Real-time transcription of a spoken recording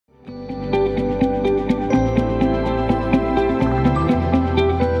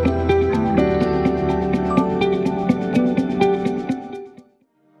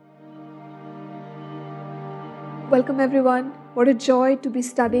Welcome everyone. What a joy to be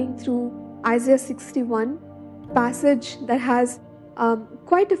studying through Isaiah 61, passage that has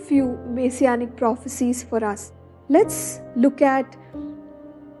quite a few messianic prophecies for us. Let's look at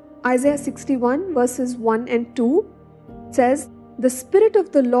Isaiah 61 verses 1 and 2. It says, "The Spirit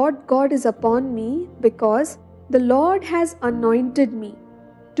of the Lord God is upon me, because the Lord has anointed me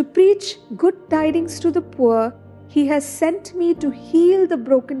to preach good tidings to the poor. He has sent me to heal the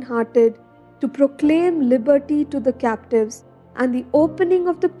brokenhearted, to proclaim liberty to the captives, and the opening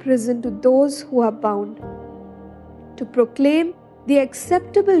of the prison to those who are bound, to proclaim the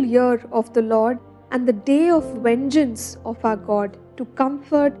acceptable year of the Lord and the day of vengeance of our God, to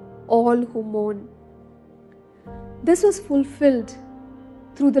comfort all who mourn." This was fulfilled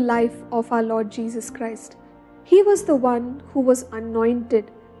through the life of our Lord Jesus Christ. He was the one who was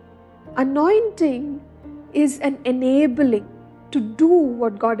anointed. Anointing is an enabling to do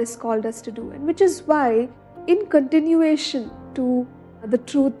what God has called us to do, and which is why, in continuation to the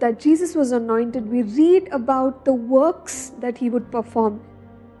truth that Jesus was anointed, we read about the works that he would perform.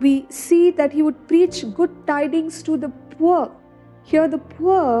 We see that he would preach good tidings to the poor. Here the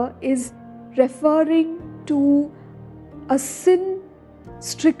poor is referring to a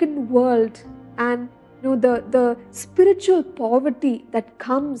sin-stricken world, and the spiritual poverty that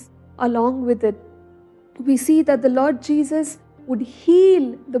comes along with it. We see that the Lord Jesus would heal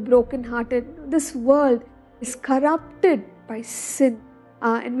the brokenhearted. This world is corrupted by sin,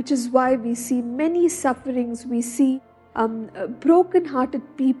 and which is why we see many sufferings. We see broken-hearted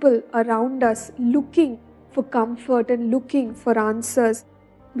people around us looking for comfort and looking for answers.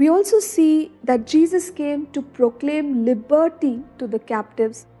 We also see that Jesus came to proclaim liberty to the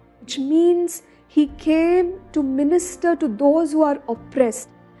captives, which means he came to minister to those who are oppressed.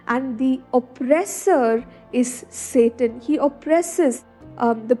 And the oppressor is Satan. He oppresses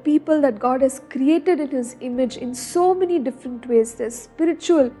the people that God has created in his image in so many different ways. There's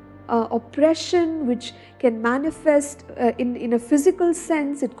spiritual oppression, which can manifest in a physical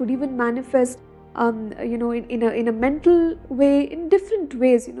sense. It could even manifest in a mental way, in different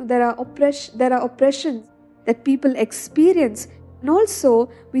ways. There are oppressions that people experience. And also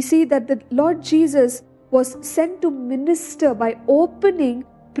we see that the Lord Jesus was sent to minister by opening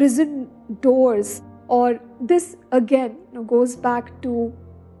prison doors, or this again goes back to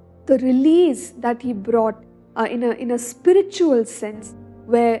the release that he brought in a spiritual sense,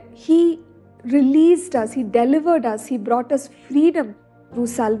 where he released us, he delivered us, he brought us freedom through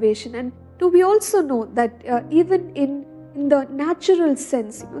salvation. And we also know that even in the natural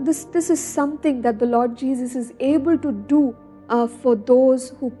sense, this is something that the Lord Jesus is able to do for those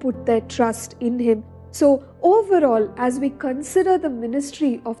who put their trust in him. So overall, as we consider the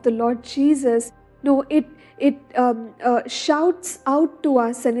ministry of the Lord Jesus, it shouts out to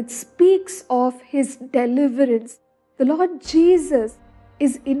us, and it speaks of his deliverance. The Lord Jesus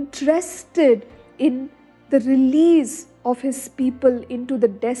is interested in the release of his people into the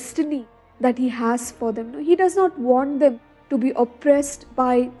destiny that he has for them. He does not want them to be oppressed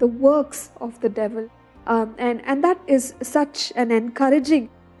by the works of the devil. And that is such an encouraging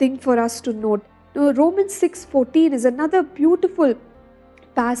thing for us to note. Romans 6:14 is another beautiful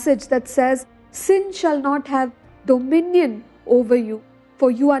passage that says, "Sin shall not have dominion over you, for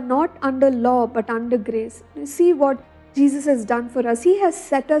you are not under law but under grace." You see what Jesus has done for us. He has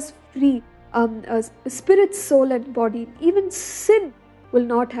set us free, spirit, soul and body. Even sin will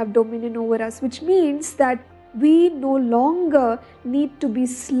not have dominion over us, which means that we no longer need to be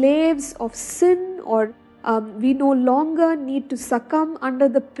slaves of sin, or we no longer need to succumb under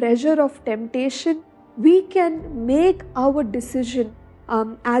the pressure of temptation. We can make our decision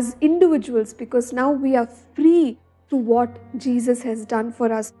as individuals, because now we are free to what Jesus has done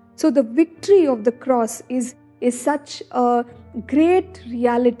for us. So the victory of the cross is such a great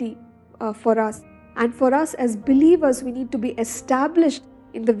reality for us. And for us as believers, we need to be established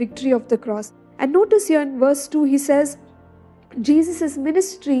in the victory of the cross. And notice here in verse 2, he says, Jesus'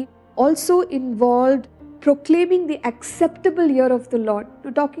 ministry also involved proclaiming the acceptable year of the Lord.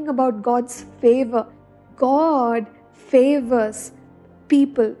 We're talking about God's favor. God favors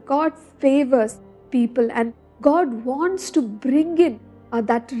people. God favors people, and God wants to bring in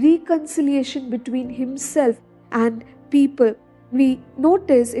that reconciliation between himself and people. We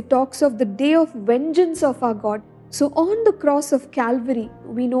notice it talks of the day of vengeance of our God. So on the cross of Calvary,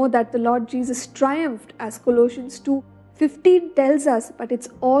 we know that the Lord Jesus triumphed, as Colossians 2:15 tells us, but it's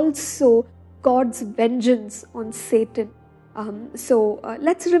also God's vengeance on Satan. So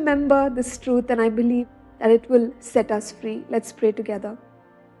let's remember this truth, and I believe that it will set us free. Let's pray together.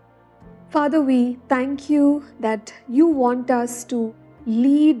 Father, we thank you that you want us to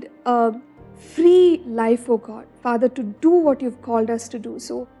lead a free life, oh God, Father, to do what you've called us to do.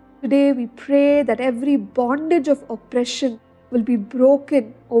 So today we pray that every bondage of oppression will be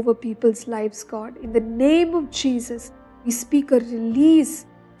broken over people's lives, God. In the name of Jesus, we speak a release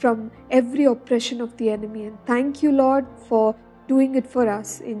from every oppression of the enemy. And thank you, Lord, for doing it for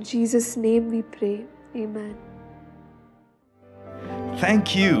us. In Jesus' name we pray. Amen.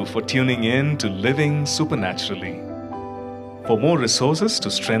 Thank you for tuning in to Living Supernaturally. For more resources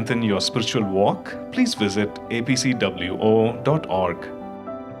to strengthen your spiritual walk, please visit apcwo.org.